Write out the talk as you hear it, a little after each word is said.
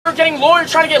getting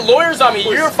lawyers, trying to get lawyers on me.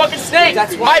 You're a fucking snake.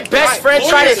 My best friend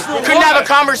couldn't have a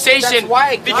conversation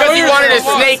because he wanted to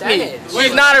snake me.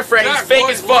 He's not a friend. He's fake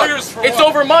as fuck. It's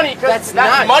over money. Because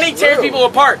money tears people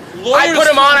apart. I put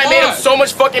him on. I made him so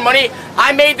much fucking money.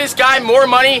 I made this guy more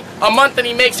money a month than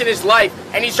he makes in his life,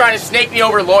 and he's trying to snake me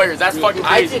over lawyers. That's fucking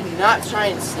crazy. I did not try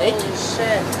and snake you.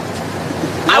 Shit.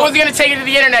 I wasn't gonna take it to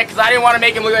the internet because I didn't want to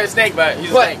make him look like a snake, but he's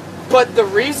a snake. But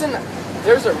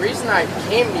there's a reason I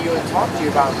came to you and talked to you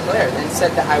about Claire and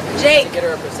said that I wanted to get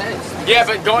her a percentage. Yeah,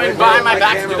 but going behind my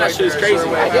back to do that shit is crazy.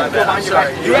 I didn't go behind your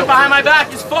back. You went behind my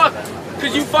back as fuck.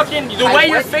 Cause you fucking, the way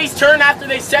your face turned after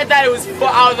they said that, it was,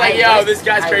 I was like, yo, this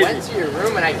guy's crazy. I went to your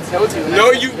room and I told you. No,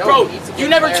 you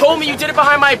never told me you did it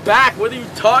behind my back. What are you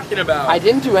talking about? I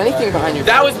didn't do anything behind your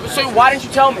back. So why didn't you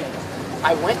tell me?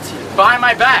 I went to you. Behind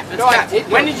my back. No, I did.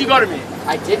 When did you go to me?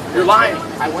 I did. You're lying.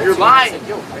 You're lying.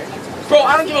 Bro,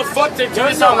 I don't give a fuck to do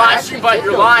this on live stream, but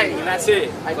you're lying, and that's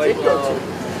it. I did go to you.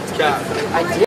 I did.